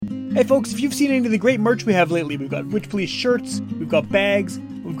Hey folks, if you've seen any of the great merch we have lately, we've got Witch Police shirts, we've got bags,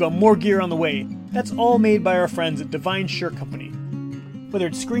 we've got more gear on the way. That's all made by our friends at Divine Shirt Company. Whether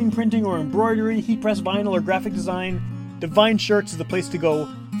it's screen printing or embroidery, heat press vinyl or graphic design, Divine Shirts is the place to go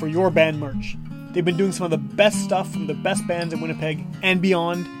for your band merch. They've been doing some of the best stuff from the best bands in Winnipeg and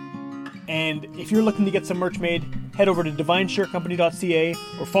beyond. And if you're looking to get some merch made, head over to divineshirtcompany.ca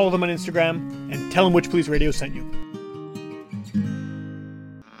or follow them on Instagram and tell them Witch Police Radio sent you.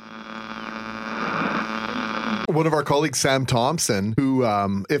 One of our colleagues, Sam Thompson, who,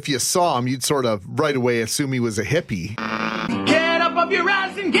 if you saw him, you'd sort of right away assume he was a hippie. Get up off your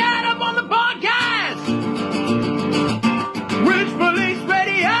ass and get up on the podcast! Witch Police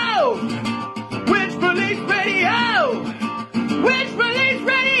Radio! Witch Police Radio! Witch Police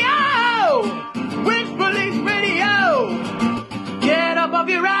Radio! Witch Police Radio! Get up off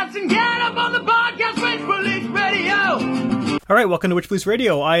your ass and get up on the podcast! Witch Police Radio! All right, welcome to Witch Police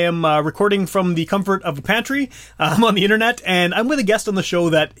Radio. I am recording from the comfort of a pantry. I'm on the internet, and I'm with a guest on the show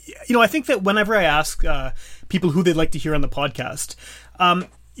that, I think that whenever I ask people who they'd like to hear on the podcast,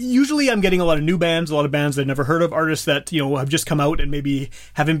 usually I'm getting a lot of new bands, a lot of bands I've never heard of, artists that, have just come out and maybe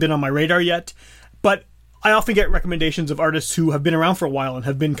haven't been on my radar yet. But I often get recommendations of artists who have been around for a while and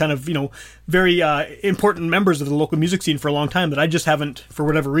have been kind of, very important members of the local music scene for a long time that I just haven't, for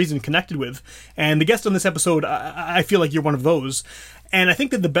whatever reason, connected with. And the guest on this episode, I feel like you're one of those. And I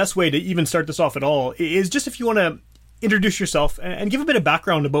think that the best way to even start this off at all is just if you want to introduce yourself and give a bit of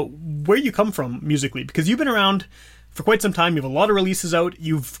background about where you come from musically, because you've been around for quite some time. You have a lot of releases out.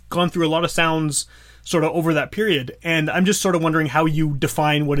 You've gone through a lot of sounds sort of over that period. And I'm just sort of wondering how you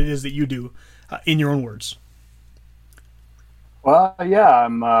define what it is that you do. In your own words. Well, yeah,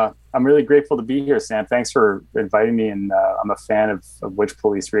 I'm really grateful to be here, Sam. Thanks for inviting me, and I'm a fan of Witch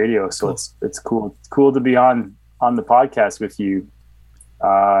Police Radio, so cool. It's cool to be on the podcast with you.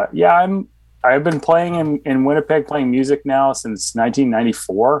 I've been playing in Winnipeg, playing music now since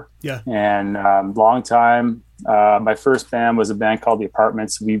 1994. Yeah, and long time. My first band was a band called The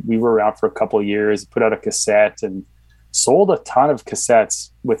Apartments. We were around for a couple of years. Put out a cassette and sold a ton of cassettes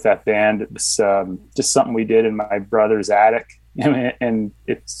with that band. It was just something we did in my brother's attic, and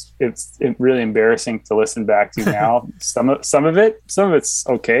it's really embarrassing to listen back to now. some of it's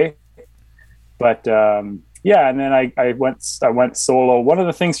okay, but and then I went solo. One of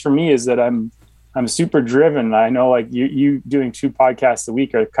the things for me is that I'm super driven. I know, like you doing 2 podcasts a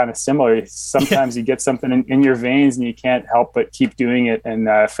week are kind of similar. Sometimes you get something in your veins and you can't help but keep doing it. And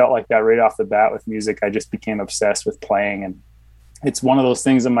I felt like that right off the bat with music. I just became obsessed with playing, and it's one of those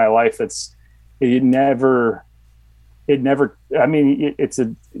things in my life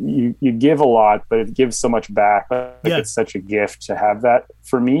you give a lot, but it gives so much back. It's such a gift to have that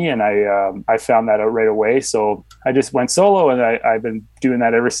for me. And I found that out right away. So I just went solo, and I've been doing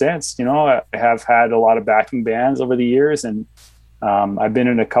that ever since. I have had a lot of backing bands over the years, and I've been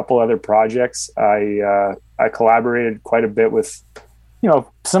in a couple other projects. I collaborated quite a bit with,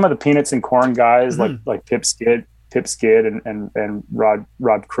 some of the Peanuts and Corn guys, like Pip Skid and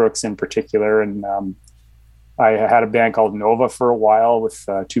Rod Crooks in particular. And I had a band called Nova for a while with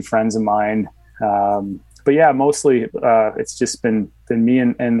 2 friends of mine. But yeah, mostly it's just been me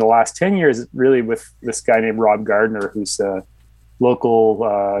in the last 10 years, really, with this guy named Rob Gardner, who's a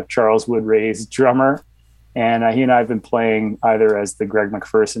local Charles Wood Rays drummer. And he and I have been playing either as the Greg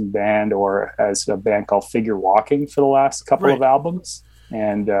McPherson Band or as a band called Figure Walking for the last couple of albums.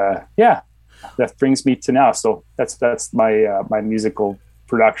 And that brings me to now. So that's my musical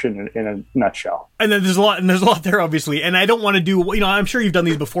production in a nutshell. And then there's a lot there, obviously. And I don't want to do, I'm sure you've done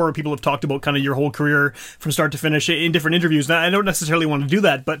these before where people have talked about kind of your whole career from start to finish in different interviews. And I don't necessarily want to do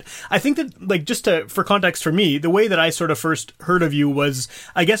that, but I think that, like, for context for me, the way that I sort of first heard of you was,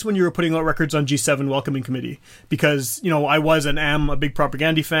 I guess, when you were putting out records on G7 Welcoming Committee, because, I was and am a big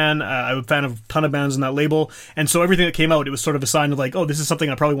Propagandhi fan. I'm a fan of a ton of bands on that label. And so everything that came out, it was sort of a sign of like, oh, this is something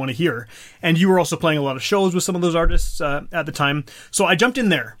I probably want to hear. And you were also playing a lot of shows with some of those artists at the time. So I jumped in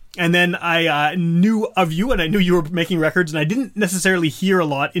there. And then I knew of you, and I knew you were making records, and I didn't necessarily hear a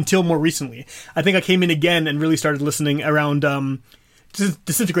lot until more recently. I think I came in again and really started listening around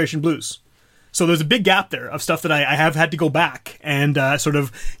Disintegration Blues. So there's a big gap there of stuff that I have had to go back and sort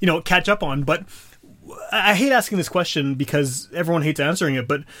of, catch up on. But I hate asking this question because everyone hates answering it,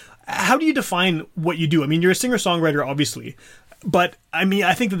 but how do you define what you do? I mean, you're a singer-songwriter, obviously. But I mean,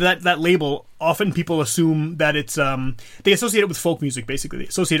 I think that label, often people assume that it's they associate it with folk music. Basically, they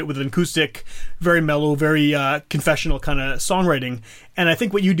associate it with an acoustic, very mellow, very confessional kind of songwriting. And I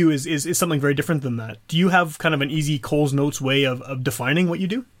think what you do is something very different than that. Do you have kind of an easy Cole's Notes way of defining what you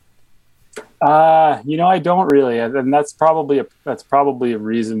do? I don't really, and that's probably a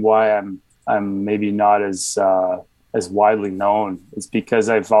reason why I'm maybe not as widely known. It's because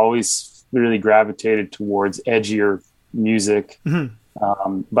I've always really gravitated towards edgier music,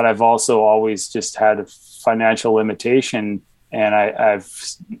 but I've also always just had a financial limitation, and I've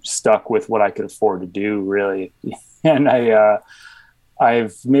stuck with what I could afford to do, really. And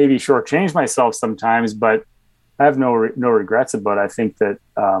I've maybe shortchanged myself sometimes, but I have no regrets about it. I think that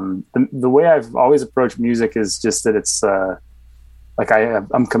the way I've always approached music is just that it's like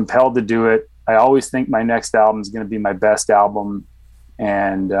I'm compelled to do it. I always think my next album is going to be my best album,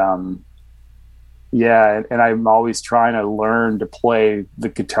 and and I'm always trying to learn to play the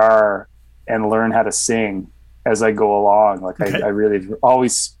guitar and learn how to sing as I go along. Like I really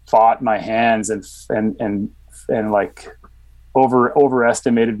always fought my hands and like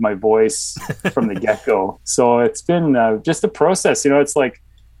overestimated my voice from the get-go. So it's been just a process. It's like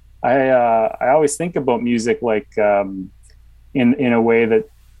I always think about music like in a way that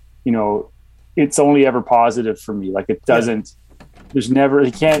it's only ever positive for me. Like it doesn't. There's never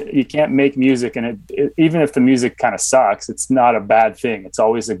you can't make music, and it even if the music kind of sucks, it's not a bad thing. It's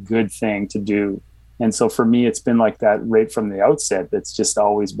always a good thing to do. And so for me, it's been like that right from the outset. It's just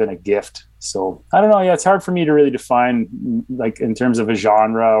always been a gift. So I don't know. Yeah, it's hard for me to really define like in terms of a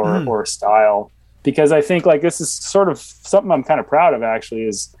genre or a style, because I think like this is sort of something I'm kind of proud of actually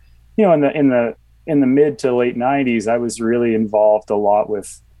is, in the mid to late 90s, I was really involved a lot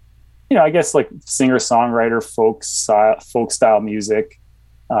with, I guess like singer-songwriter, folk style music,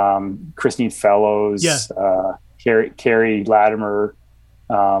 Christine Fellows, Carrie Latimer,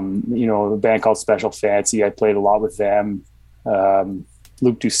 a band called Special Fancy. I played a lot with them.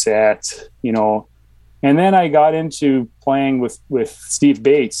 Luke Doucette, and then I got into playing with Steve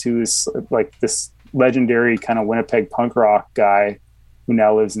Bates, who is like this legendary kind of Winnipeg punk rock guy who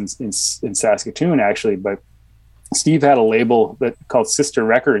now lives in Saskatoon actually. But Steve had a label called Sister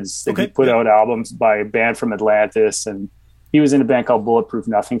Records that he put out albums by a band from Atlantis, and he was in a band called Bulletproof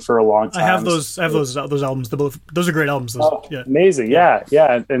Nothing for a long time. I have those albums. Those are great albums. Amazing. Yeah.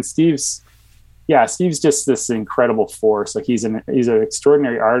 And Steve's just this incredible force. Like he's an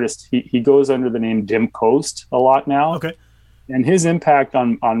extraordinary artist. He goes under the name Dim Coast a lot now. Okay. And his impact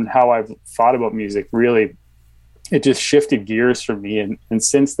on how I've thought about music, really, it just shifted gears for me. And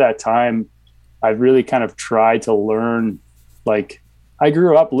since that time, I've really kind of tried to learn, like I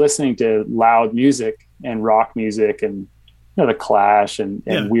grew up listening to loud music and rock music and, the Clash and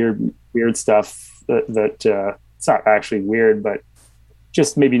weird stuff that it's not actually weird, but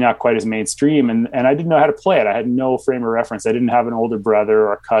just maybe not quite as mainstream. And I didn't know how to play it. I had no frame of reference. I didn't have an older brother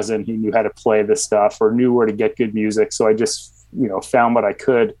or a cousin who knew how to play this stuff or knew where to get good music. So I just, found what I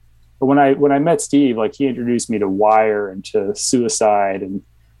could. But when I met Steve, like he introduced me to Wire and to Suicide and,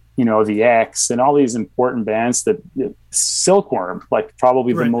 the X and all these important bands Silkworm, like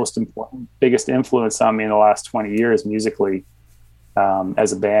probably the most important, biggest influence on me in the last 20 years musically,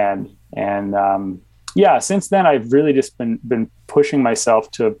 as a band. And, since then I've really just been pushing myself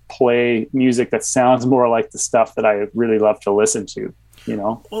to play music that sounds more like the stuff that I really love to listen to.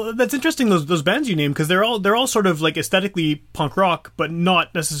 Well, that's interesting. Those bands you named, because they're all sort of like aesthetically punk rock, but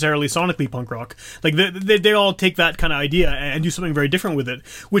not necessarily sonically punk rock. Like they all take that kind of idea and do something very different with it,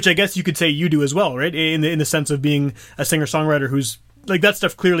 which I guess you could say you do as well, right? In the sense of being a singer songwriter who's like that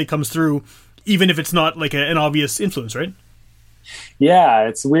stuff clearly comes through, even if it's not like an obvious influence, right? Yeah,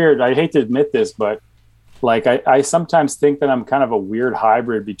 it's weird. I hate to admit this, but like I sometimes think that I'm kind of a weird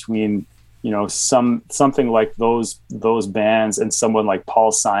hybrid between something like those bands and someone like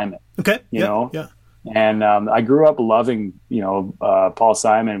Paul Simon. Okay. Yeah. And I grew up loving, Paul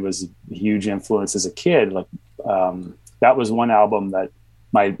Simon was a huge influence as a kid. Like that was one album that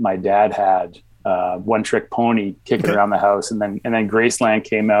my dad had, One Trick Pony, kicking around the house, and then Graceland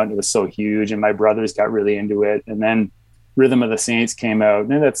came out and it was so huge, and my brothers got really into it, and then Rhythm of the Saints came out,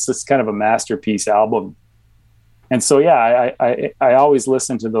 and that's just kind of a masterpiece album. And so, I always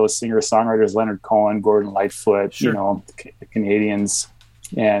listen to those singer-songwriters, Leonard Cohen, Gordon Lightfoot, the Canadians,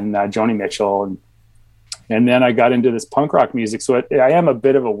 and Joni Mitchell. And then I got into this punk rock music. So I am a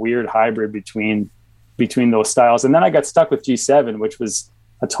bit of a weird hybrid between those styles. And then I got stuck with G7, which was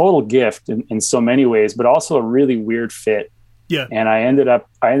a total gift in so many ways, but also a really weird fit. Yeah. And I ended up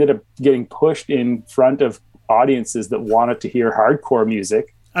getting pushed in front of audiences that wanted to hear hardcore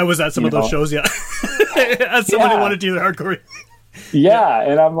music. I was at some of those shows, as someone who wanted to hear hardcore.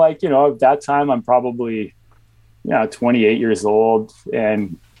 And I'm like, at that time I'm probably 28 years old,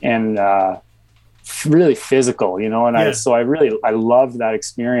 and really physical, you know, and I loved that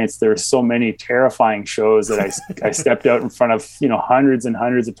experience. There were so many terrifying shows that I stepped out in front of, you know, hundreds and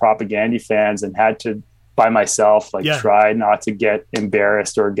hundreds of Propagandhi fans and had to by myself, like try not to get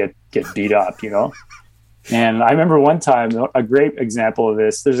embarrassed or get beat up, you know? And I remember one time, a great example of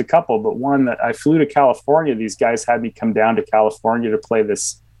this, there's a couple, but one that I flew to California. These guys had me come down to California to play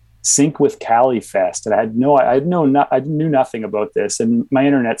this Sync with Cali Fest. And I knew nothing about this, and my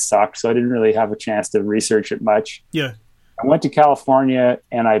internet sucked. So I didn't really have a chance to research it much. Yeah. I went to California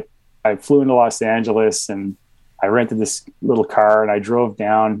and I flew into Los Angeles, and I rented this little car and I drove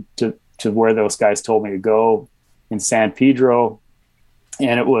down to where those guys told me to go in San Pedro.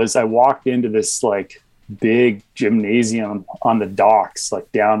 And I walked into this like big gymnasium on the docks,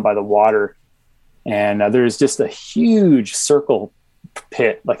 like down by the water. And there's just a huge circle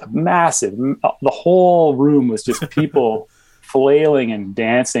pit, like a massive, the whole room was just people flailing and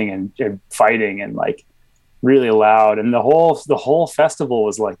dancing and fighting and like really loud. And the whole festival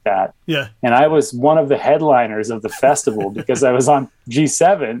was like that. Yeah. And I was one of the headliners of the festival because I was on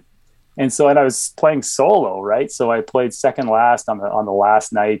G7. And I was playing solo, right? So I played second last on the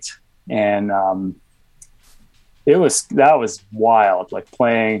last night. And that was wild, like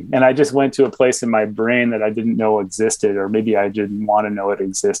playing. And I just went to a place in my brain that I didn't know existed, or maybe I didn't want to know it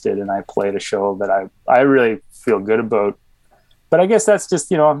existed. And I played a show that I really feel good about. But I guess that's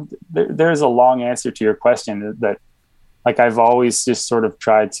just, you know, there's a long answer to your question that like, I've always just sort of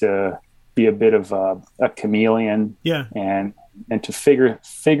tried to be a bit of a chameleon, and to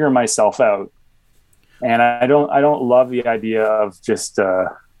figure myself out. And I don't love the idea of just,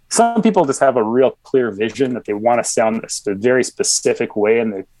 some people just have a real clear vision that they want to sound a very specific way,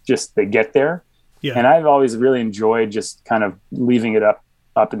 and they get there. Yeah. And I've always really enjoyed just kind of leaving it up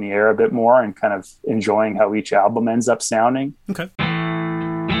in the air a bit more and kind of enjoying how each album ends up sounding. Okay.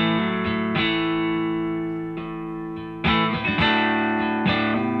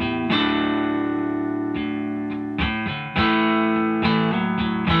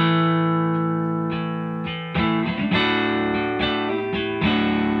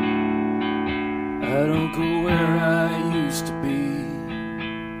 I don't go where I used to be.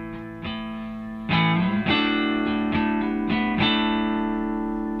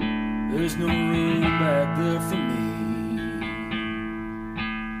 There's no room back there for me.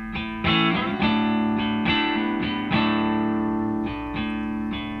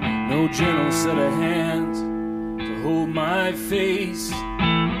 No gentle set of hands to hold my face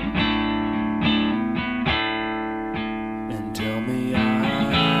and tell me I'm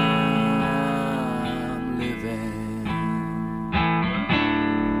living.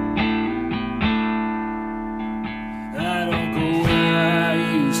 I don't go where I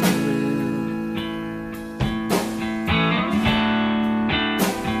used to live.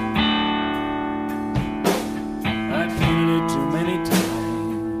 I've painted too many times.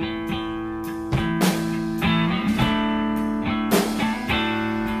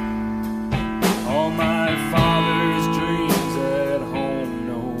 All my father's dreams at home,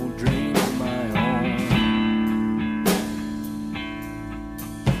 no dreams of my own.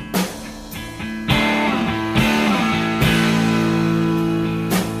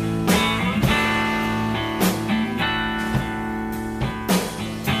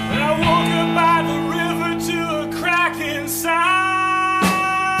 And I woke up by the river to a cracking sound.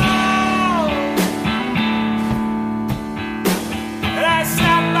 And I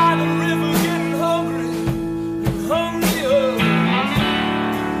sat by the river getting hungry and hungrier.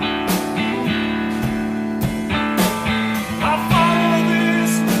 I follow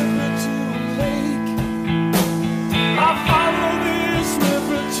this river to a lake. I follow this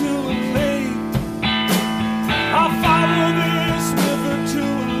river to a lake. I follow this river to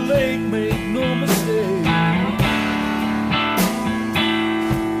a lake, make no mistake.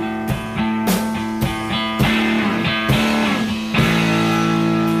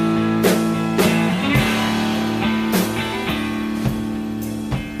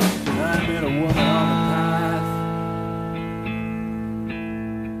 I met a woman on the path.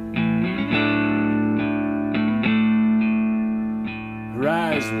 Her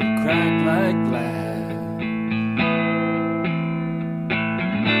eyes were cracked like glass.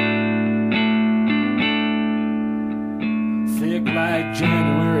 Thick like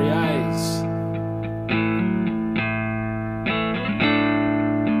January ice.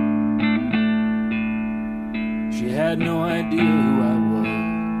 She had no idea who I was.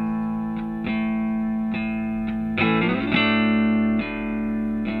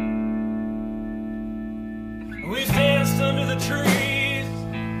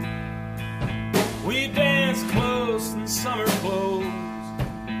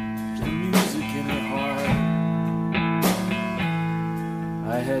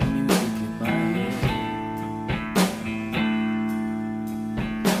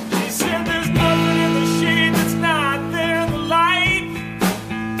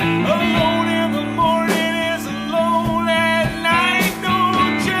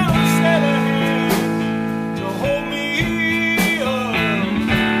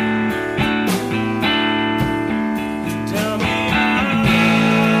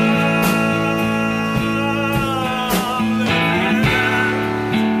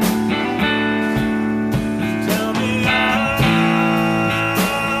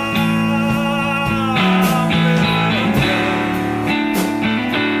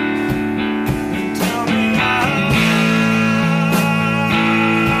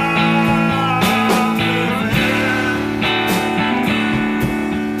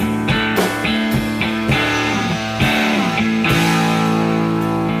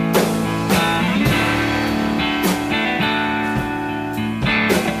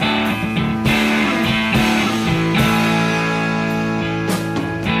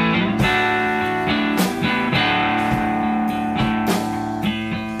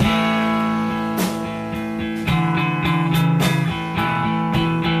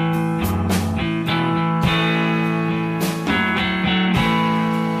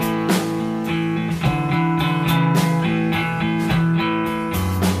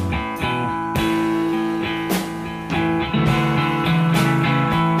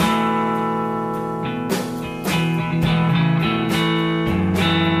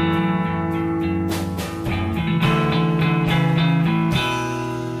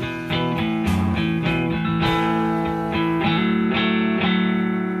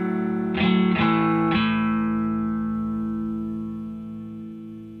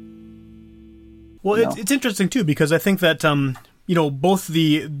 Well, it's interesting too, because I think that both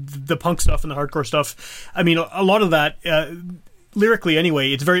the punk stuff and the hardcore stuff, I mean, a lot of that lyrically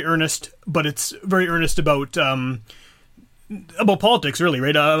anyway, it's very earnest, but it's very earnest about politics, really,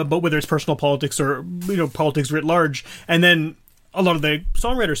 right? About whether it's personal politics or politics writ large, and then a lot of the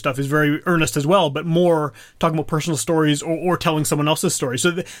songwriter stuff is very earnest as well, but more talking about personal stories or telling someone else's story.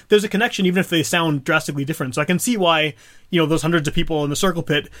 So there's a connection, even if they sound drastically different. So I can see why, those hundreds of people in the Circle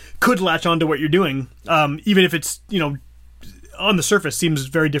Pit could latch onto what you're doing, even if it's, on the surface seems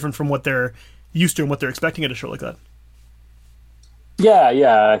very different from what they're used to and what they're expecting at a show like that.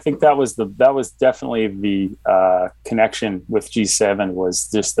 Yeah. I think that was definitely the connection with G7,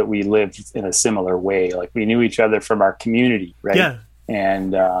 was just that we lived in a similar way. Like, we knew each other from our community, right? Yeah.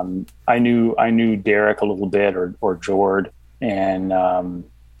 And I knew Derek a little bit, or Jord, and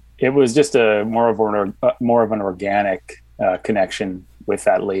it was just more of an organic connection with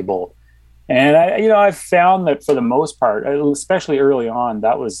that label. And I've found that for the most part, especially early on,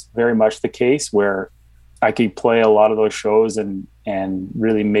 that was very much the case, where I could play a lot of those shows and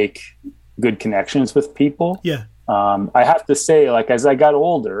really make good connections with people. Yeah. I have to say, like, as I got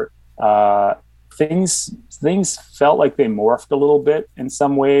older, things felt like they morphed a little bit in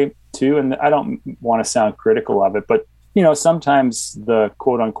some way too. And I don't want to sound critical of it, but sometimes the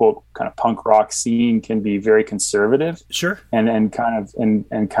quote unquote kind of punk rock scene can be very conservative. Sure. And kind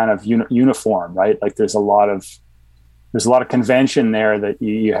of uniform, right? Like, there's a lot of convention there that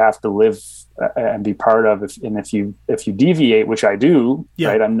you have to live and be part of. If you deviate, which I do,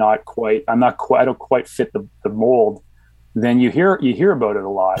 right? I don't quite fit the mold. Then you hear about it a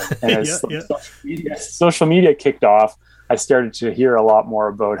lot. And as social media kicked off, I started to hear a lot more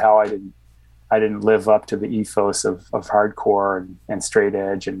about how I didn't live up to the ethos of hardcore and straight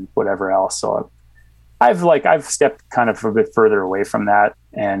edge and whatever else. So I've stepped kind of a bit further away from that.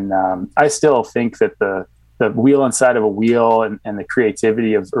 And I still think that the wheel inside of a wheel and the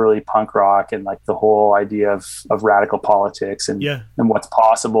creativity of early punk rock and like the whole idea of radical politics and what's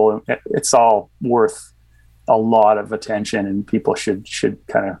possible, it's all worth a lot of attention, and people should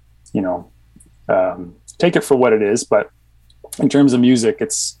kind of, take it for what it is. But in terms of music,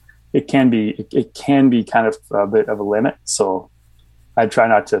 it can be kind of a bit of a limit. So I try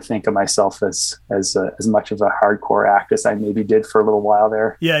not to think of myself as much of a hardcore act as I maybe did for a little while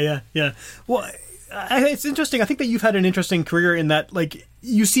there. Yeah. Well, it's interesting. I think that you've had an interesting career in that, like,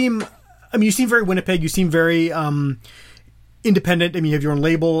 you seem very Winnipeg. You seem very independent. I mean, you have your own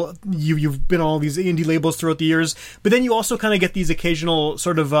label. You've been on all these indie labels throughout the years, but then you also kind of get these occasional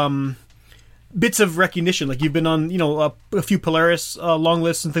sort of bits of recognition. Like, you've been on, a few Polaris long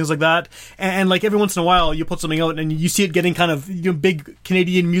lists and things like that. And like, every once in a while you put something out and you see it getting kind of big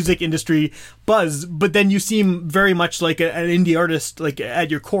Canadian music industry buzz, but then you seem very much like an indie artist, like,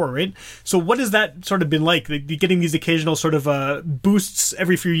 at your core, right? So what has that sort of been like getting these occasional sort of boosts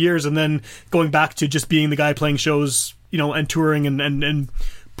every few years, and then going back to just being the guy playing shows, and touring and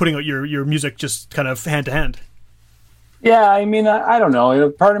putting out your music just kind of hand to hand? Yeah, I mean, I don't know.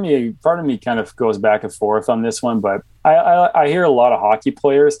 Part of me kind of goes back and forth on this one, but I hear a lot of hockey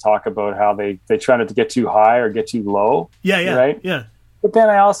players talk about how they try not to get too high or get too low. Yeah. Right? Yeah. But then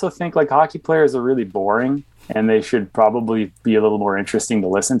I also think, like, hockey players are really boring, and they should probably be a little more interesting to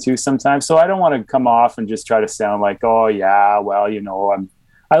listen to sometimes. So I don't want to come off and just try to sound like, oh yeah, well,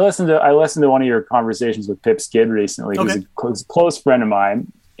 I listened to one of your conversations with Pip Skid recently, who's a close friend of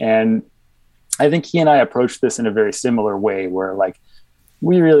mine, and I think he and I approached this in a very similar way, where, like,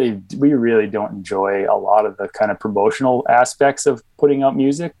 we really don't enjoy a lot of the kind of promotional aspects of putting out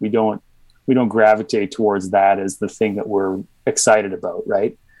music. We don't gravitate towards that as the thing that we're excited about,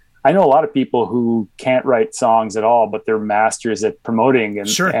 right? I know a lot of people who can't write songs at all, but they're masters at promoting, and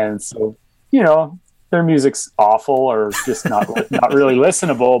so their music's awful or just not really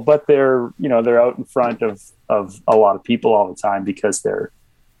listenable, but they're out in front of a lot of people all the time because they're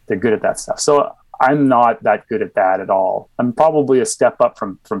good at that stuff. So I'm not that good at that at all. I'm probably a step up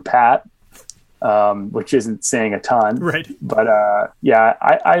from Pat, which isn't saying a ton, right? But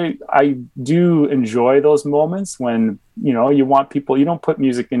I do enjoy those moments when you want people. You don't put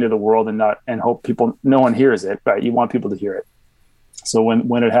music into the world and hope no one hears it, but you want people to hear it. So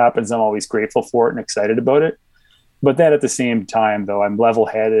when it happens, I'm always grateful for it and excited about it. But then at the same time, though, I'm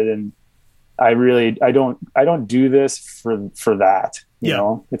level-headed, and I don't do this for that. You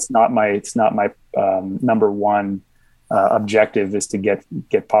know, it's not my number one objective is to get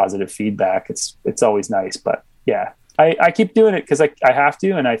positive feedback. It's always nice, but yeah, I keep doing it because I have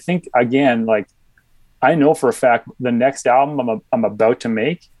to. And I think, again, like, I know for a fact the next album I'm about to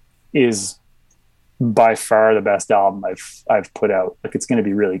make is by far the best album I've put out. Like, it's going to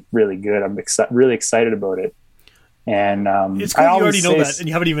be really, really good. I'm really excited about it. And it's cool you already know that, and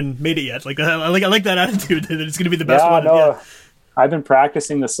you haven't even made it yet. Like I like that attitude that it's going to be the best one. No, yeah. I've been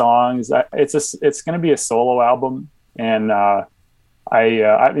practicing the songs. It's going to be a solo album, and I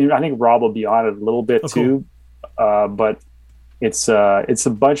think Rob will be on it a little bit too. But it's a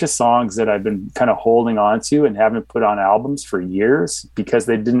bunch of songs that I've been kind of holding on to and haven't put on albums for years because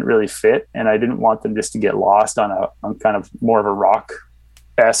they didn't really fit, and I didn't want them just to get lost on kind of more of a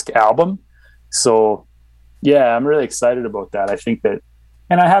rock-esque album. So yeah, I'm really excited about that. I think that,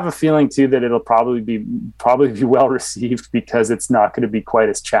 and I have a feeling too that it'll probably be well received because it's not going to be quite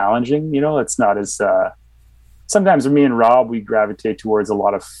as challenging. You know, it's not as sometimes me and Rob, we gravitate towards a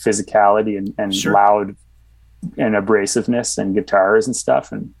lot of physicality and Sure. loud and abrasiveness and guitars and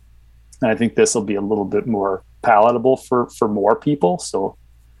stuff. And I think this will be a little bit more palatable for more people. So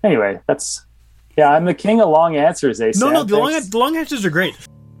anyway, I'm the king of long answers, eh? No, Sam? the long answers are great.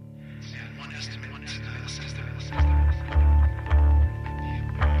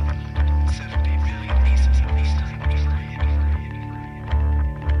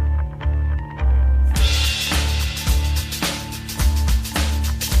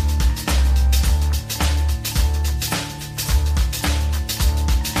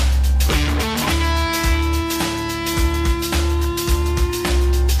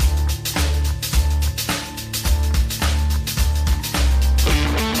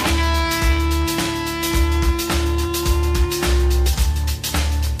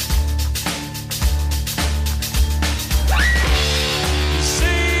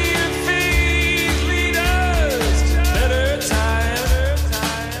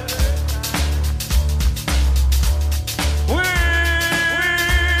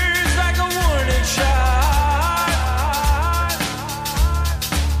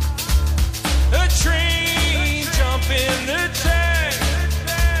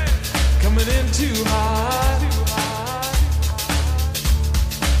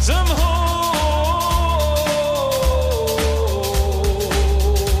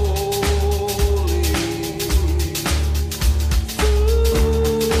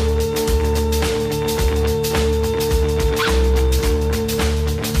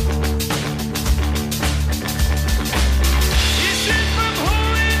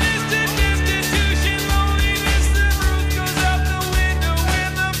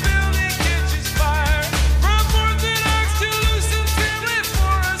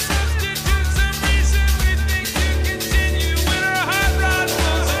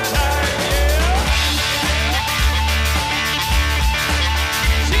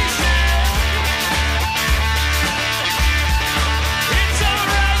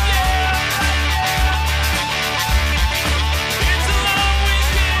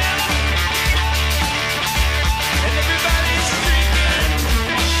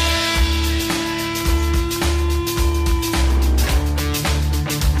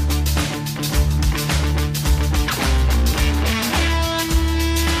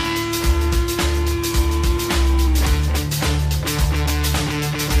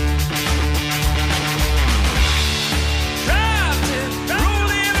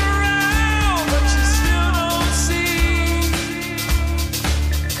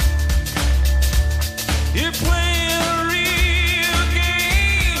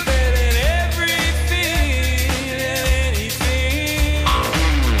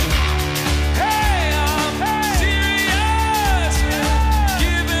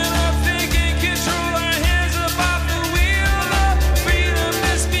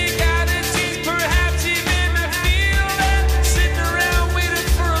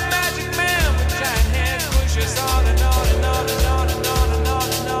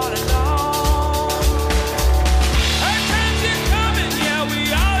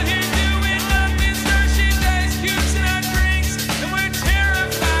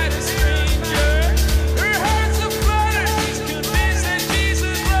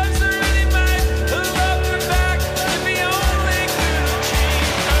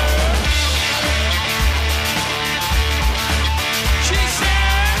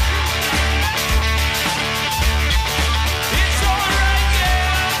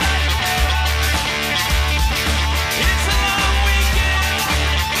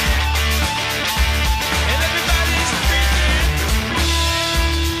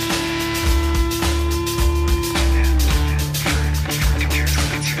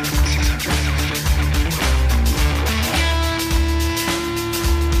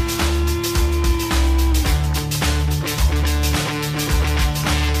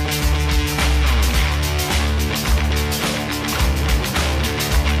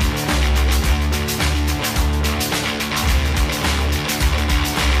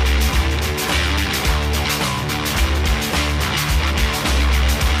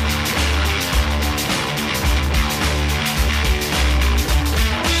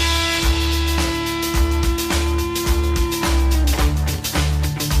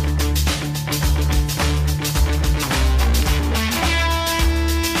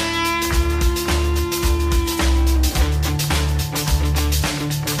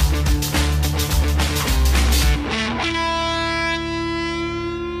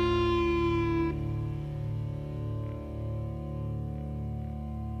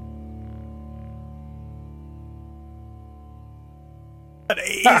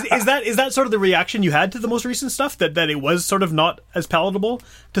 Is that sort of the reaction you had to the most recent stuff? That it was sort of not as palatable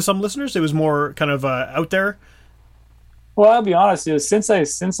to some listeners? It was more kind of out there? Well, I'll be honest. Since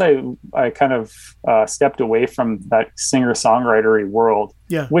I kind of stepped away from that singer-songwritery world,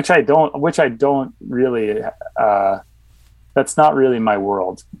 yeah, which I don't really. That's not really my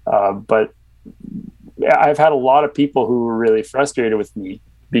world. But I've had a lot of people who were really frustrated with me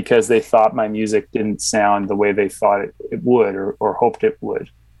because they thought my music didn't sound the way they thought it would or hoped it would.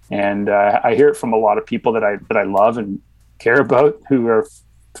 And I hear it from a lot of people that I love and care about, who are,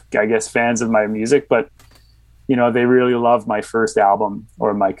 I guess, fans of my music, but you know, they really love my first album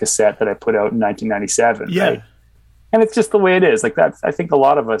or my cassette that I put out in 1997. Yeah. Right? And it's just the way it is. Like that, I think a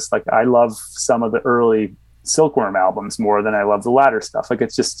lot of us, like, I love some of the early Silkworm albums more than I love the latter stuff. Like,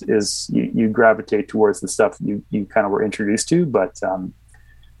 it's just is you gravitate towards the stuff you kind of were introduced to. But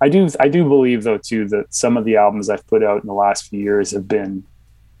I do believe though too that some of the albums I've put out in the last few years have been,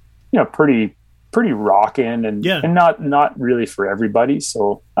 you know, pretty rockin' and not really for everybody.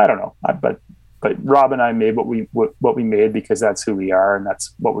 So I don't know, but Rob and I made what we made because that's who we are and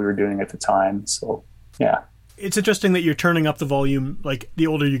that's what we were doing at the time. So yeah, it's interesting that you're turning up the volume like the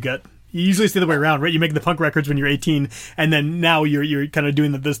older you get. You usually it's the other way around, right? You make the punk records when you're 18, and then now you're kind of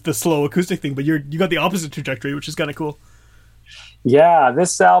doing the slow acoustic thing. But you got the opposite trajectory, which is kind of cool. Yeah,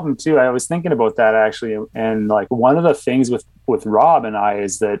 this album too. I was thinking about that actually, and like one of the things with Rob and I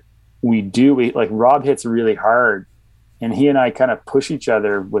is that we like Rob hits really hard, and he and I kind of push each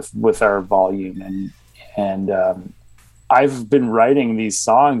other with our volume, and I've been writing these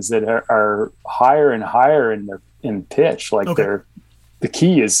songs that are higher and higher in pitch, like the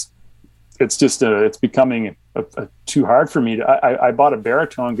key is. It's just it's becoming too hard for me. I bought a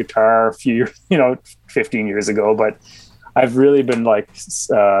baritone guitar a few years, 15 years ago, but I've really been like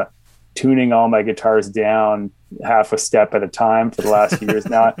tuning all my guitars down half a step at a time for the last few years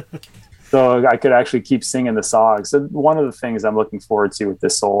now. So I could actually keep singing the songs. So one of the things I'm looking forward to with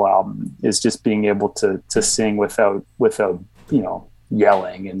this solo album is just being able to sing without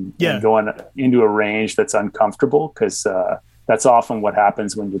yelling and going into a range that's uncomfortable, because that's often what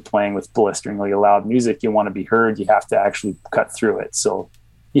happens when you're playing with blisteringly loud music. You want to be heard. You have to actually cut through it. So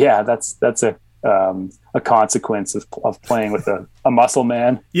yeah, that's a consequence of playing with a muscle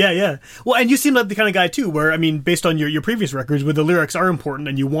man. Yeah. Well, and you seem like the kind of guy too, where, I mean, based on your previous records, where the lyrics are important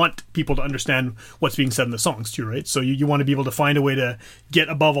and you want people to understand what's being said in the songs too, right? So you want to be able to find a way to get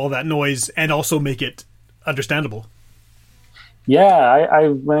above all that noise and also make it understandable. Yeah,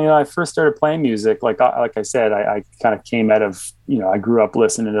 when I first started playing music, like I said, I kind of came out of, I grew up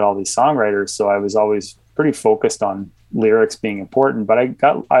listening to all these songwriters, so I was always pretty focused on lyrics being important. But I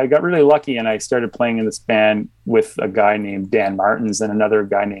got really lucky, and I started playing in this band with a guy named Dan Martins and another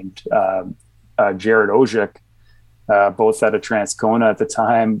guy named Jared Ojic, both out of Transcona at the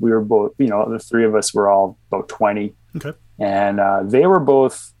time. We were both, the three of us were all about 20, and they were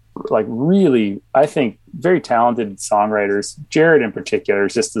both like really, I think, very talented songwriters. Jared in particular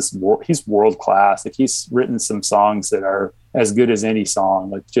is just he's world class. Like, he's written some songs that are as good as any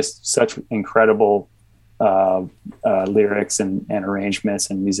song, like just such incredible lyrics and arrangements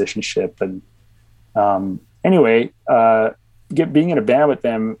and musicianship. And anyway, being in a band with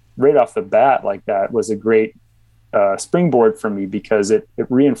them right off the bat like that was a great springboard for me, because it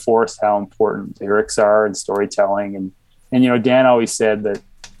reinforced how important lyrics are and storytelling. And Dan always said that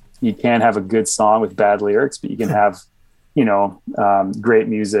you can't have a good song with bad lyrics, but you can have, great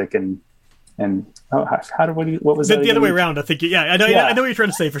music and what was that? The other way around, I think. Yeah, I know what you're trying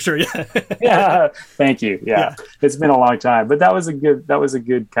to say for sure. Yeah. Yeah. Thank you. Yeah. It's been a long time, but that was a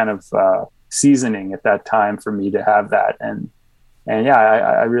good kind of seasoning at that time for me to have that. And yeah,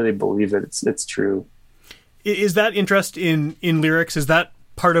 I really believe it's true. Is that interest in lyrics? Is that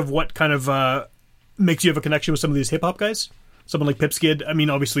part of what kind of makes you have a connection with some of these hip hop guys? Someone like Pip Skid. I mean,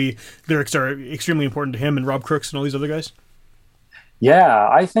 obviously lyrics are extremely important to him, and Rob Crooks and all these other guys. Yeah,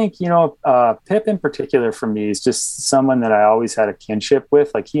 I think, Pip in particular for me is just someone that I always had a kinship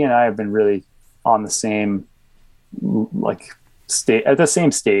with. Like, he and I have been really on the same, at the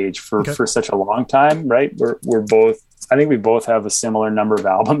same stage for such a long time, right? We're both, I think we both have a similar number of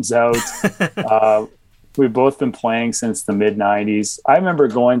albums out. We've both been playing since the mid 90s. I remember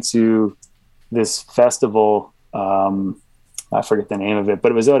going to this festival, I forget the name of it,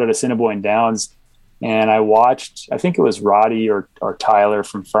 but it was out at Assiniboine Downs. And I watched, I think it was Roddy or Tyler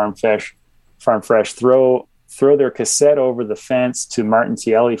from Farm Fresh throw their cassette over the fence to Martin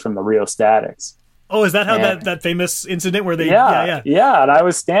Tielli from the Rio Statics. Oh, is that how And- that famous incident where they? yeah. And I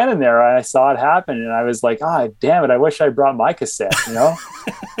was standing there and I saw it happen, and I was like, "Oh, damn it! I wish I brought my cassette," you know.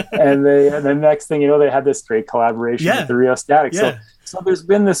 and the next thing you know, they had this great collaboration Yeah. with the Rio Static. Yeah. So there's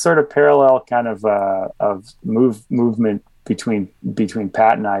been this sort of parallel kind of movement between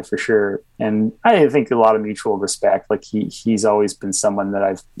Pat and I for sure, and I think a lot of mutual respect. Like he's always been someone that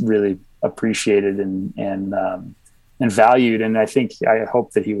I've really appreciated and valued, and I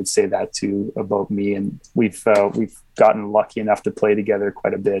hope that he would say that too about me. And we've gotten lucky enough to play together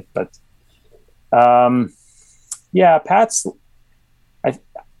quite a bit, but Pat's.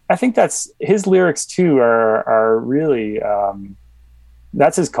 I think that's his lyrics too are really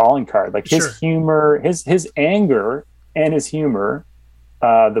that's his calling card. Like his Sure. humor, his anger and his humor.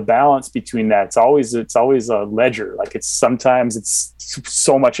 The balance between that, it's always a ledger. Like sometimes it's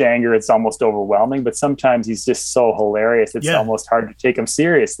so much anger, it's almost overwhelming, but sometimes he's just so hilarious. It's almost hard to take him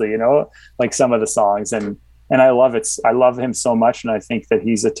seriously, you know, like some of the songs. And I love it. I love him so much. And I think that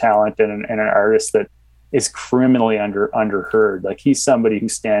he's a talent and an artist that is criminally underheard. Like he's somebody who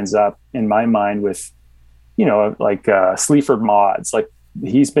stands up in my mind with, you know, like Sleaford Mods. Like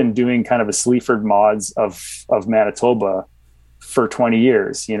he's been doing kind of a Sleaford Mods of Manitoba for 20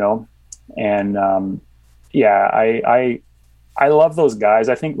 years, you know? And I love those guys.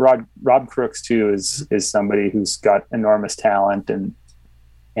 I think Rob Crooks too is somebody who's got enormous talent and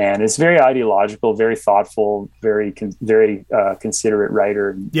is very ideological, very thoughtful, very considerate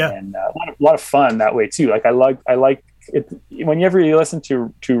writer, and a lot of fun that way too. Like I like it whenever you listen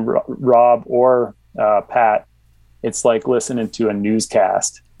to Rob or Pat, it's like listening to a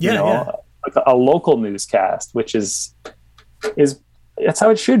newscast, like a local newscast, which is that's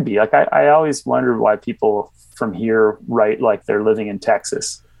how it should be. Like I always wonder why people from here write like they're living in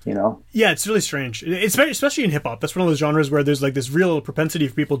Texas, you know? Yeah, it's really strange. It's especially in hip hop. That's one of those genres where there's like this real propensity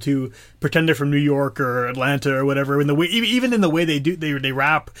for people to pretend they're from New York or Atlanta or whatever. In the way, even in the way they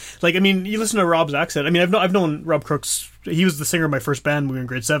rap. Like, I mean, you listen to Rob's accent. I mean, I've known Rob Crooks. He was the singer of my first band when we were in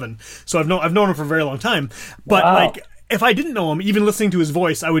grade 7. So I've known him for a very long time. But like, if I didn't know him, even listening to his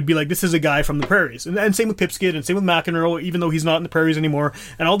voice, I would be like, this is a guy from the prairies. And same with Pipskid and same with McEnroe, even though he's not in the prairies anymore.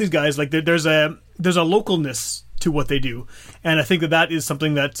 And all these guys, like there's a localness to what they do. And I think that is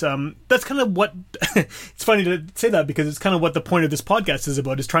something that's kind of what, it's funny to say that because it's kind of what the point of this podcast is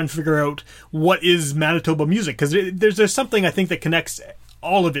about, is trying to figure out what is Manitoba music. Because there's something I think that connects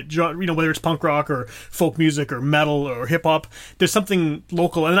all of it, you know, whether it's punk rock or folk music or metal or hip hop, there's something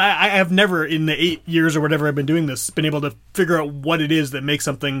local. And I have never, in the 8 years or whatever I've been doing this, been able to figure out what it is that makes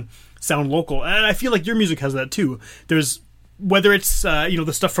something sound local. And I feel like your music has that too. There's, whether it's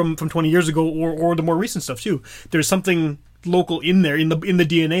the stuff from 20 years ago or the more recent stuff too, there's something local in there, in the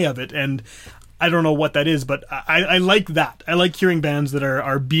DNA of it. And I don't know what that is, but I like that. I like hearing bands that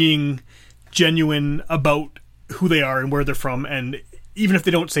are being genuine about who they are and where they're from, and even if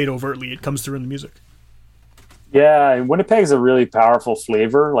they don't say it overtly, it comes through in the music. Yeah, and Winnipeg's a really powerful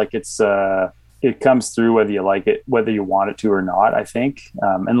flavor. Like it comes through whether you like it, whether you want it to or not, I think,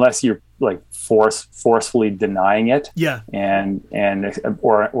 unless you're like forcefully denying it. Yeah. And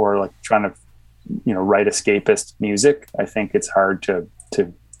or like trying to, you know, write escapist music. I think it's hard to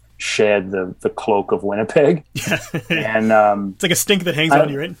shed the cloak of Winnipeg. Yeah. And it's like a stink that hangs on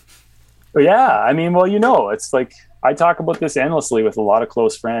you, right? Yeah, I mean, well, you know, it's like I talk about this endlessly with a lot of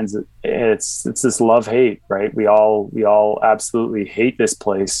close friends. It's this love-hate, right? We all absolutely hate this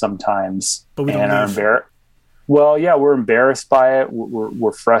place sometimes, but we don't and are embarrassed. Well, yeah, we're embarrassed by it.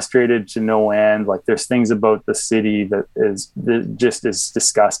 We're frustrated to no end. Like there's things about the city that just is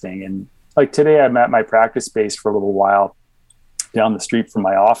disgusting. And like today, I'm at my practice space for a little while down the street from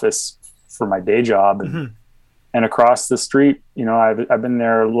my office for my day job, and across the street, you know, I've been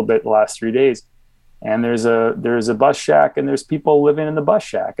there a little bit the last 3 days. And there's a bus shack, and there's people living in the bus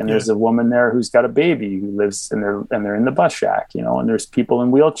shack, and there's a woman there who's got a baby who lives and they're in the bus shack, you know, and there's people in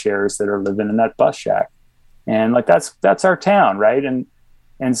wheelchairs that are living in that bus shack, and like that's our town, right?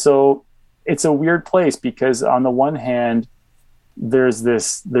 And so it's a weird place because on the one hand, there's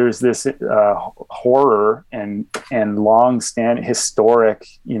this horror and long-standing historic,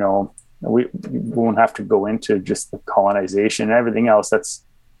 you know, we won't have to go into just the colonization and everything else. That's,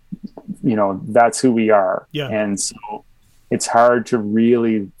 you know, that's who we are. Yeah. And so it's hard to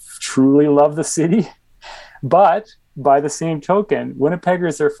really truly love the city. But by the same token,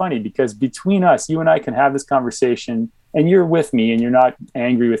 Winnipeggers are funny because between us, you and I can have this conversation and you're with me and you're not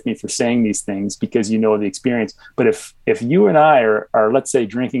angry with me for saying these things because you know the experience. But if you and I are let's say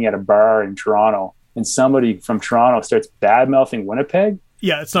drinking at a bar in Toronto and somebody from Toronto starts bad mouthing Winnipeg,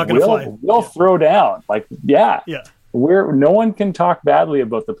 yeah, it's not going to fly. We'll throw down. Like, yeah. Yeah. where no one can talk badly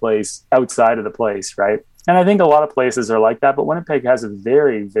about the place outside of the place, right? And I think a lot of places are like that, but Winnipeg has a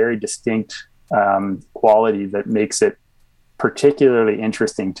very, very distinct quality that makes it particularly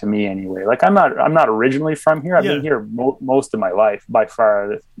interesting to me anyway. Like I'm not originally from here. I've been here most of my life, by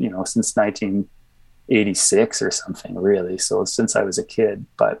far, since 1986 or something, really. So since I was a kid,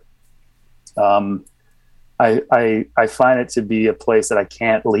 but I find it to be a place that I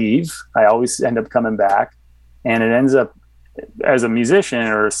can't leave. I always end up coming back, and it ends up, as a musician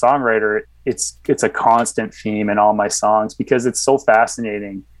or a songwriter, it's a constant theme in all my songs because it's so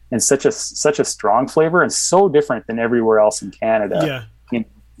fascinating and such a strong flavor and so different than everywhere else in Canada. Yeah.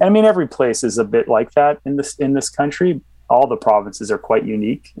 I mean, every place is a bit like that in this country. All the provinces are quite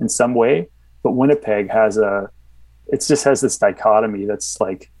unique in some way, but Winnipeg has just has this dichotomy that's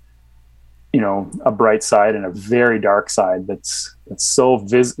like, a bright side and a very dark side that's so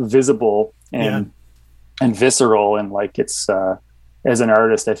visible and visceral. And like, it's, as an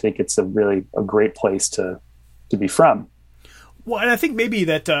artist, I think it's a great place to be from. Well, and I think maybe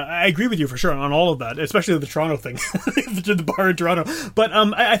that I agree with you for sure on all of that, especially the Toronto thing, the bar in Toronto. But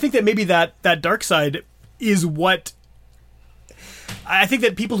I think that maybe that dark side is what I think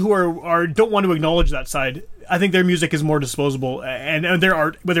that people who are don't want to acknowledge that side. I think their music is more disposable, and their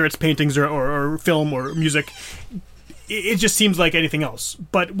art, whether it's paintings or film or music, it just seems like anything else.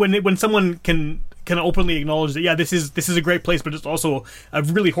 But when someone can openly acknowledge that, this is a great place, but it's also a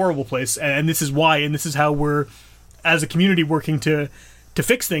really horrible place, and this is why, and this is how we're, as a community, working to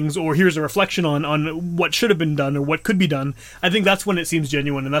fix things, or here's a reflection on what should have been done or what could be done. I think that's when it seems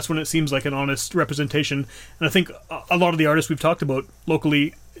genuine, and that's when it seems like an honest representation. And I think a lot of the artists we've talked about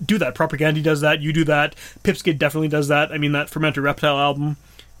locally do that. Propaganda does that. You do that. Pipskid definitely does that. I mean, that Fermentor Reptile album,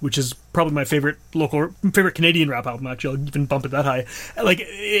 which is probably my favorite Canadian rap album, actually. I'll even bump it that high. Like,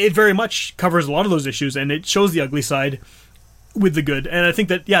 it very much covers a lot of those issues, and it shows the ugly side with the good. And I think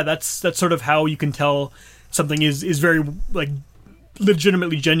that, that's sort of how you can tell something is very, like,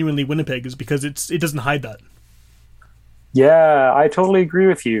 legitimately, genuinely Winnipeg, is because it doesn't hide that. Yeah, I totally agree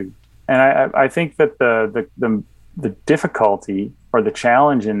with you. And I think that the difficulty or the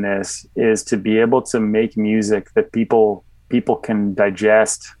challenge in this is to be able to make music that people can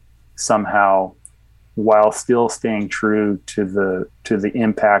digest somehow while still staying true to the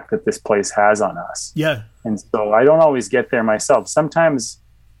impact that this place has on us. Yeah. And so I don't always get there myself. Sometimes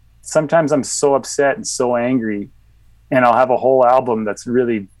I'm so upset and so angry, and I'll have a whole album that's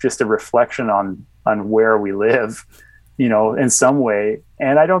really just a reflection on where we live, in some way.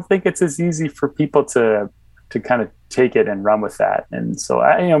 And I don't think it's as easy for people to kind of take it and run with that. And so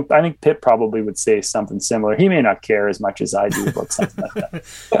I think Pip probably would say something similar. He may not care as much as I do about something like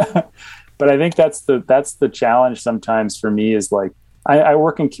that. But I think that's the challenge sometimes for me, is like, I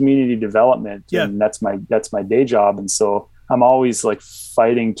work in community development, and that's my day job. And so I'm always like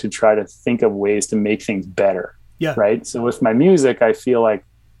fighting to try to think of ways to make things better. Yeah. Right. So with my music, I feel like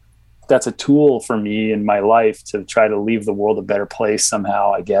that's a tool for me in my life to try to leave the world a better place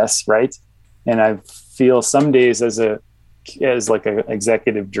somehow, I guess. Right. And I feel some days as like an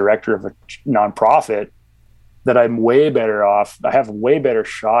executive director of a nonprofit that I'm way better off. I have a way better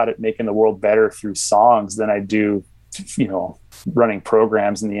shot at making the world better through songs than I do, running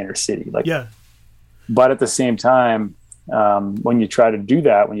programs in the inner city. Like, but at the same time, when you try to do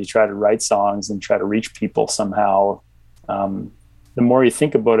that, when you try to write songs and try to reach people somehow, the more you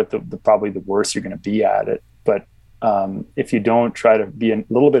think about it, the probably the worse you're going to be at it. But if you don't try to be a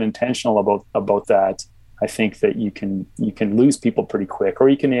little bit intentional about that, I think that you can lose people pretty quick, or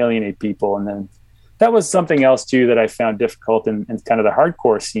you can alienate people. And then that was something else too that I found difficult in kind of the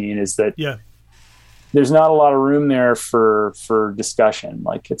hardcore scene, is that there's not a lot of room there for discussion.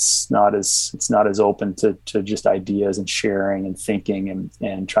 Like, it's not as open to just ideas and sharing and thinking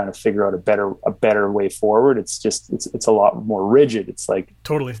and trying to figure out a better way forward. It's a lot more rigid. It's like,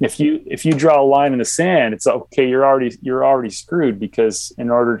 totally, if you draw a line in the sand, it's okay. You're already screwed, because in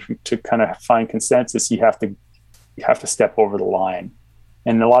order to kind of find consensus, you have to step over the line.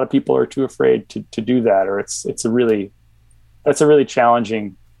 And a lot of people are too afraid to do that, or that's a really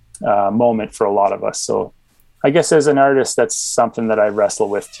challenging moment for a lot of us. So I guess as an artist, that's something that I wrestle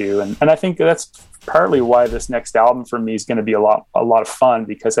with too. And I think that's partly why this next album for me is going to be a lot of fun,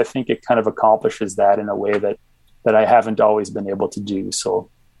 because I think it kind of accomplishes that in a way that I haven't always been able to do. So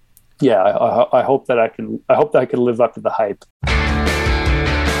yeah, I hope that I can live up to the hype.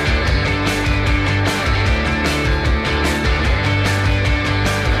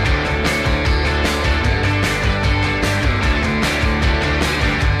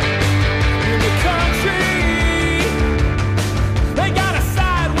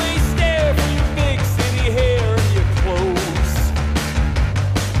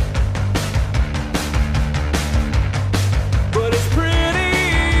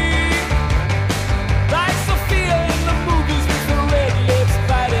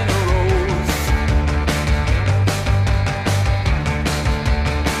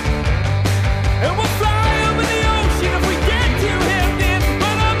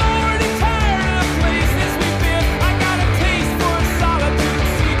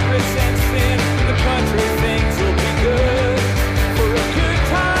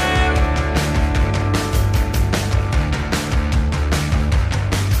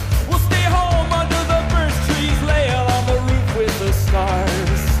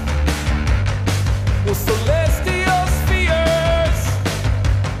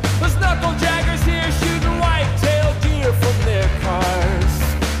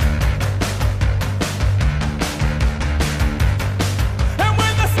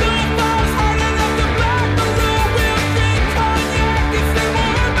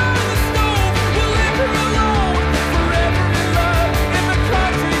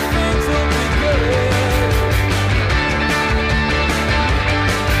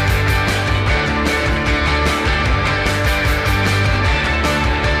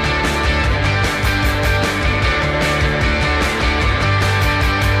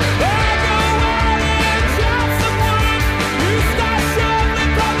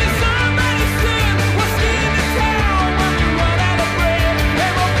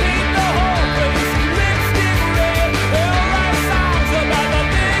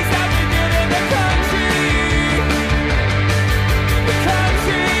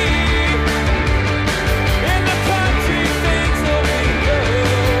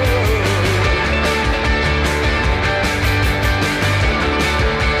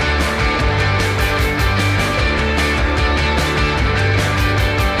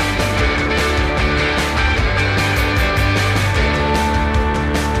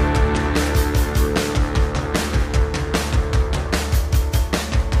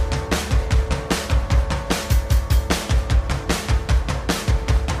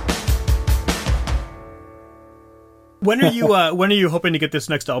 When are you hoping to get this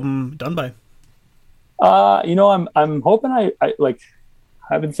next album done by? I'm hoping I like,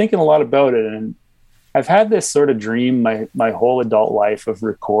 I've been thinking a lot about it, and I've had this sort of dream my whole adult life of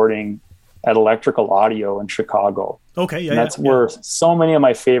recording at Electrical Audio in Chicago. Okay, yeah, and that's where so many of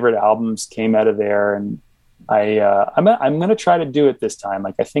my favorite albums came out of there. And I'm going to try to do it this time.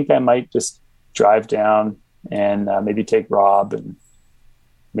 Like, I think I might just drive down and maybe take Rob and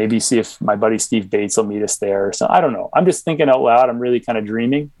maybe see if my buddy Steve Bates will meet us there. So I don't know. I'm just thinking out loud. I'm really kind of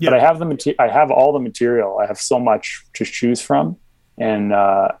dreaming, but I have I have all the material. I have so much to choose from. And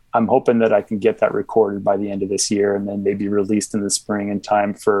I'm hoping that I can get that recorded by the end of this year and then maybe released in the spring in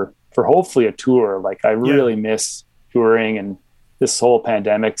time for hopefully a tour. Like, I really miss touring, and this whole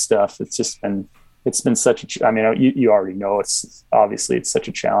pandemic stuff. It's been such a, I mean, you already know it's such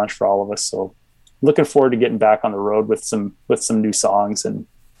a challenge for all of us. So looking forward to getting back on the road with some new songs, and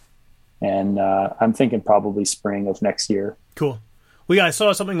I'm thinking probably spring of next year. Cool. Well, yeah, I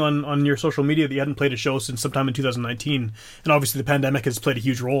saw something on your social media that you hadn't played a show since sometime in 2019, and obviously the pandemic has played a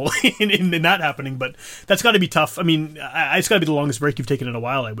huge role in that happening. But that's got to be tough. I mean, it's got to be the longest break you've taken in a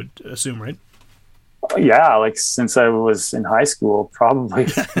while, I would assume, right? Yeah, like since I was in high school, probably.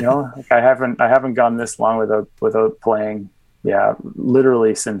 Like I haven't gone this long without playing. Yeah,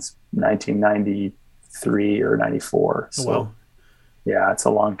 literally since 1993 or 94. So, wow. Yeah, it's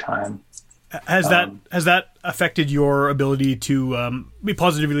a long time. Has that affected your ability to be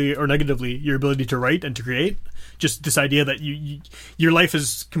positively or negatively, your ability to write and to create? Just this idea that your life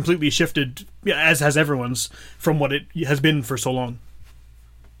has completely shifted, as has everyone's, from what it has been for so long.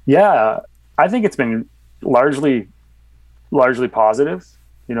 Yeah, I think it's been largely positive.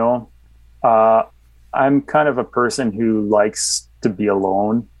 I'm kind of a person who likes to be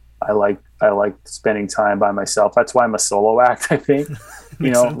alone. I like spending time by myself. That's why I'm a solo act, I think.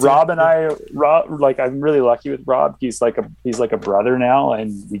 Rob, like, I'm really lucky with Rob. He's like a brother now,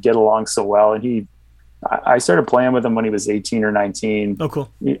 and we get along so well. And I started playing with him when he was 18 or 19. Oh, cool.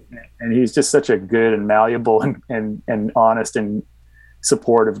 And he's just such a good and malleable and honest and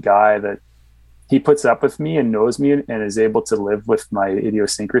supportive guy that he puts up with me and knows me and is able to live with my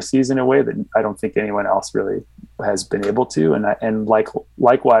idiosyncrasies in a way that I don't think anyone else really has been able to. And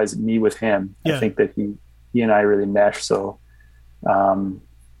likewise me with him. Yeah. I think that he and I really mesh. So,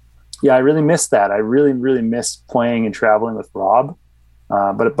 I really miss that. I really, really miss playing and traveling with Rob.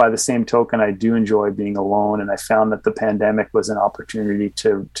 But by the same token, I do enjoy being alone. And I found that the pandemic was an opportunity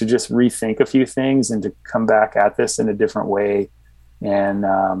to just rethink a few things and to come back at this in a different way. And,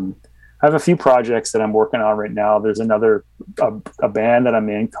 I have a few projects that I'm working on right now. There's a band that I'm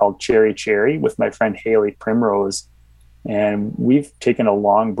in called Cherry Cherry with my friend Haley Primrose. And we've taken a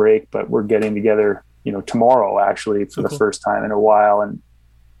long break, but we're getting together, tomorrow actually for the first time in a while. And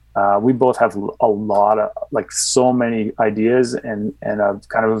we both have a lot of, like, so many ideas and a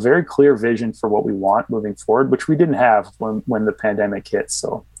kind of a very clear vision for what we want moving forward, which we didn't have when the pandemic hit.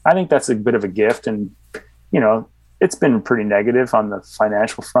 So I think that's a bit of a gift. And, it's been pretty negative on the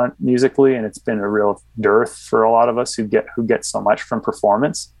financial front musically, and it's been a real dearth for a lot of us who get so much from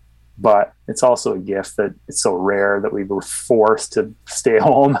performance. But it's also a gift that it's so rare that we were forced to stay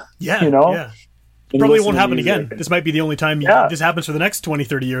home. Yeah, yeah. Probably won't happen again. This might be the only time this happens for the next 20,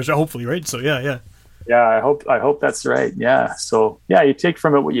 30 years, hopefully, right? So yeah. Yeah, I hope that's right. Yeah. So yeah, you take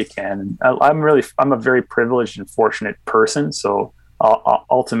from it what you can. And I'm a very privileged and fortunate person. So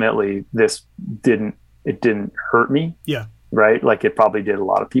ultimately this didn't hurt me. Yeah. Right. Like it probably did a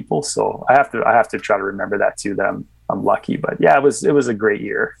lot of people. So I have to try to remember that too, that I'm lucky, but yeah, it was a great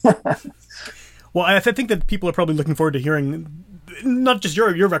year. Well, I think that people are probably looking forward to hearing not just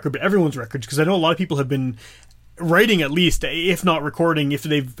your record, but everyone's records. Cause I know a lot of people have been writing, at least, if not recording, if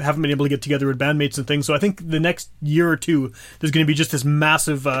they haven't been able to get together with bandmates and things. So I think the next year or two, there's going to be just this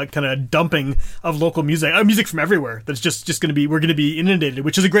massive kind of dumping of local music from everywhere. That's just going to be, we're going to be inundated,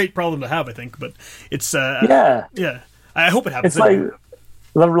 which is a great problem to have, I think. But it's yeah. I hope it happens. It's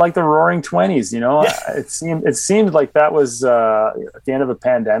like the Roaring '20s, Yeah. It seemed like that was at the end of a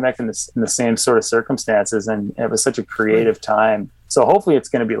pandemic in the same sort of circumstances, and it was such a creative time. So hopefully it's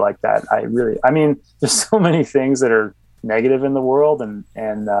going to be like that. There's so many things that are negative in the world and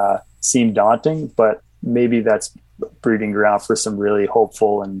seem daunting, but maybe that's breeding ground for some really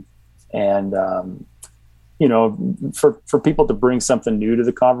hopeful and for people to bring something new to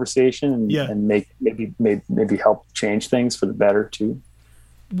the conversation and maybe help change things for the better too.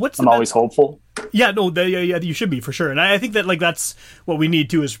 I'm always hopeful. Yeah, no, you should be, for sure. And I think that that's what we need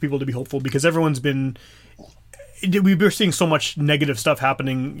too, is for people to be hopeful, because everyone's been, we were seeing so much negative stuff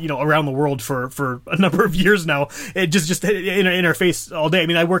happening, you know, around the world for a number of years now. It just in our face all day. I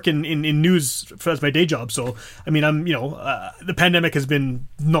mean, I work in news as my day job, so I mean, I'm, you know, the pandemic has been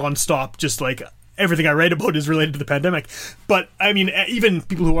nonstop, just like everything I write about is related to the pandemic. But I mean, even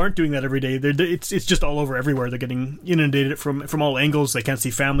people who aren't doing that every day, it's just all over everywhere. They're getting inundated from all angles. They can't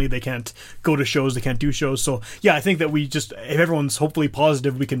see family. They can't go to shows. They can't do shows. So yeah, I think that if everyone's hopefully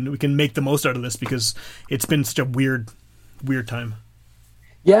positive, we can make the most out of this, because it's been such a weird time.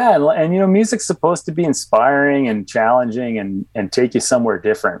 Yeah, and you know, music's supposed to be inspiring and challenging and take you somewhere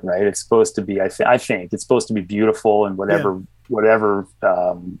different, right? It's supposed to be, I think it's supposed to be beautiful and whatever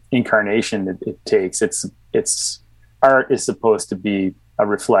incarnation it takes. It's art is supposed to be a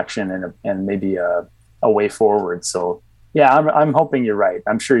reflection and maybe a way forward. So yeah, I'm hoping you're right.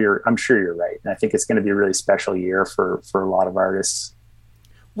 I'm sure you're right, and I think it's going to be a really special year for a lot of artists.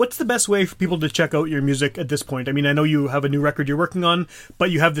 What's the best way for people to check out your music at this point? I mean, I know you have a new record you're working on,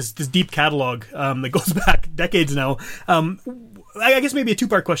 but you have this deep catalog that goes back decades now. I guess maybe a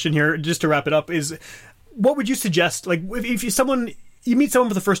two-part question here, just to wrap it up, is what would you suggest? Like, if you meet someone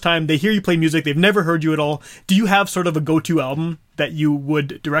for the first time, they hear you play music, they've never heard you at all, do you have sort of a go-to album that you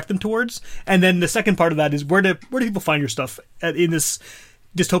would direct them towards? And then the second part of that is, where do people find your stuff in this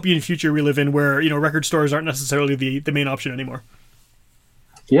dystopian future we live in, where, you know, record stores aren't necessarily the main option anymore?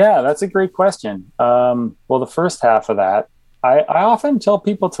 Yeah, that's a great question. Well, the first half of that, I often tell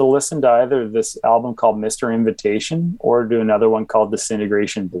people to listen to either this album called Mr. Invitation or to another one called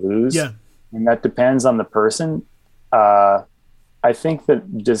Disintegration Blues. Yeah. And that depends on the person. I think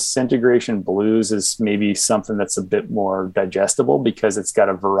that Disintegration Blues is maybe something that's a bit more digestible, because it's got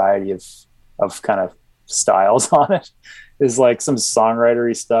a variety of kind of styles on it. There's like some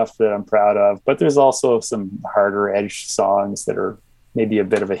songwritery stuff that I'm proud of, but there's also some harder edge songs that are maybe a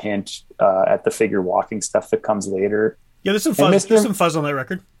bit of a hint at the figure walking stuff that comes later. Yeah, there's some fuzz. There's some fuzz on that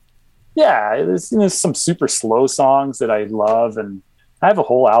record. Yeah, there's some super slow songs that I love, and I have a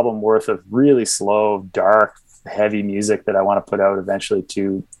whole album worth of really slow, dark, heavy music that I want to put out eventually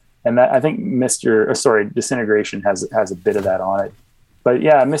too. And that, I think Disintegration has a bit of that on it. But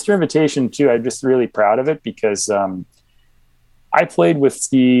yeah, Mr. Invitation too, I'm just really proud of it, because I played with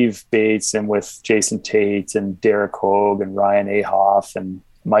Steve Bates and with Jason Tate and Derek Hogue and Ryan Ahoff and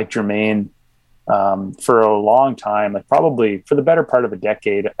Mike Germain for a long time, like probably for the better part of a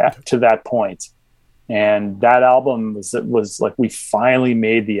decade to that point. And that album was like, we finally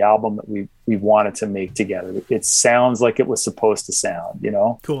made the album that we wanted to make together. It sounds like it was supposed to sound, you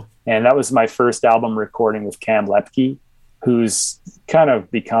know? Cool. And that was my first album recording with Cam Lepke, who's kind of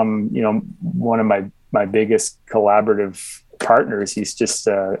become, you know, one of my biggest collaborative partners. He's just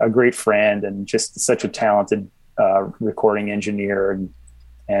a great friend and just such a talented recording engineer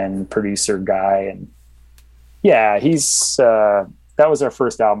and producer guy. And yeah, he's that was our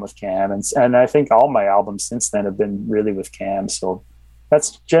first album with Cam, and I think all my albums since then have been really with Cam. So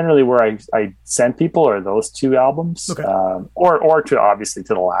that's generally where I send people, are those two albums. Okay. Or to obviously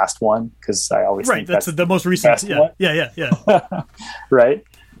to the last one, because I always right. think That's the most recent. Yeah. Right.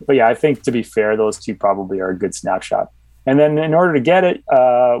 But yeah, I think, to be fair, those two probably are a good snapshot. And then in order to get it,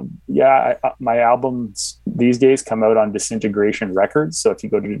 my albums these days come out on Disintegration Records. So if you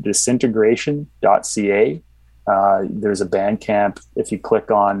go to disintegration.ca, there's a Bandcamp. If you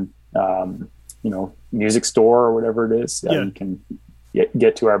click on, music store or whatever it is, you can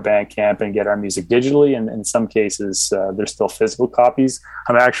get to our Bandcamp and get our music digitally. And in some cases, there's still physical copies.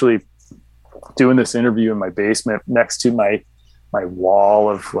 I'm actually doing this interview in my basement next to my wall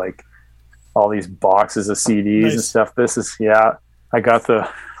of like all these boxes of CDs and stuff. This is, I got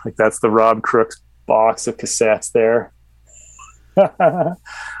that's the Rob Crooks box of cassettes there.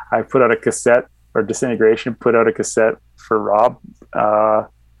 I put out a cassette, or Disintegration put out a cassette for Rob.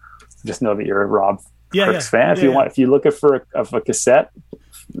 Just know that you're a Rob Crooks fan. If you're looking for a cassette,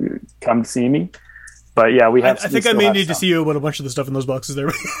 come see me. But yeah, we have. I think I may need to see you about a bunch of the stuff in those boxes there.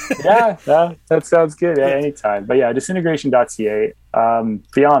 yeah, that sounds good. Yeah, anytime. But yeah, disintegration.ca.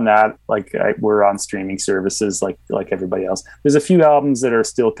 Beyond that, we're on streaming services like everybody else. There's a few albums that are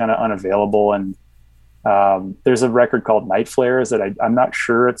still kind of unavailable, and there's a record called Night Flares that I'm not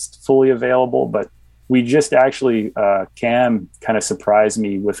sure it's fully available, but we just actually Cam kind of surprised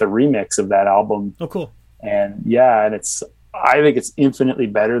me with a remix of that album. Oh, cool. And I think it's infinitely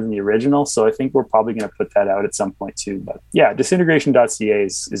better than the original. So I think we're probably going to put that out at some point too. But yeah, disintegration.ca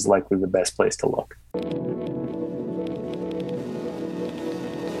is likely the best place to look.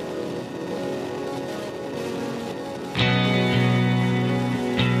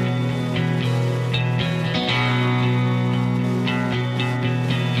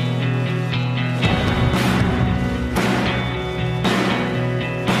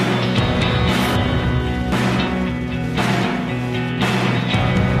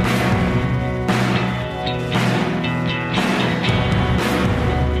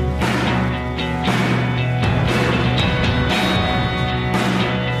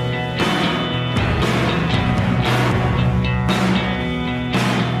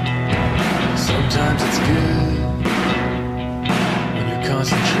 Sometimes it's good when your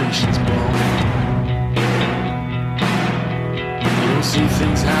concentration's blown. You don't see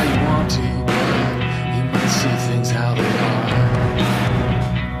things how you want.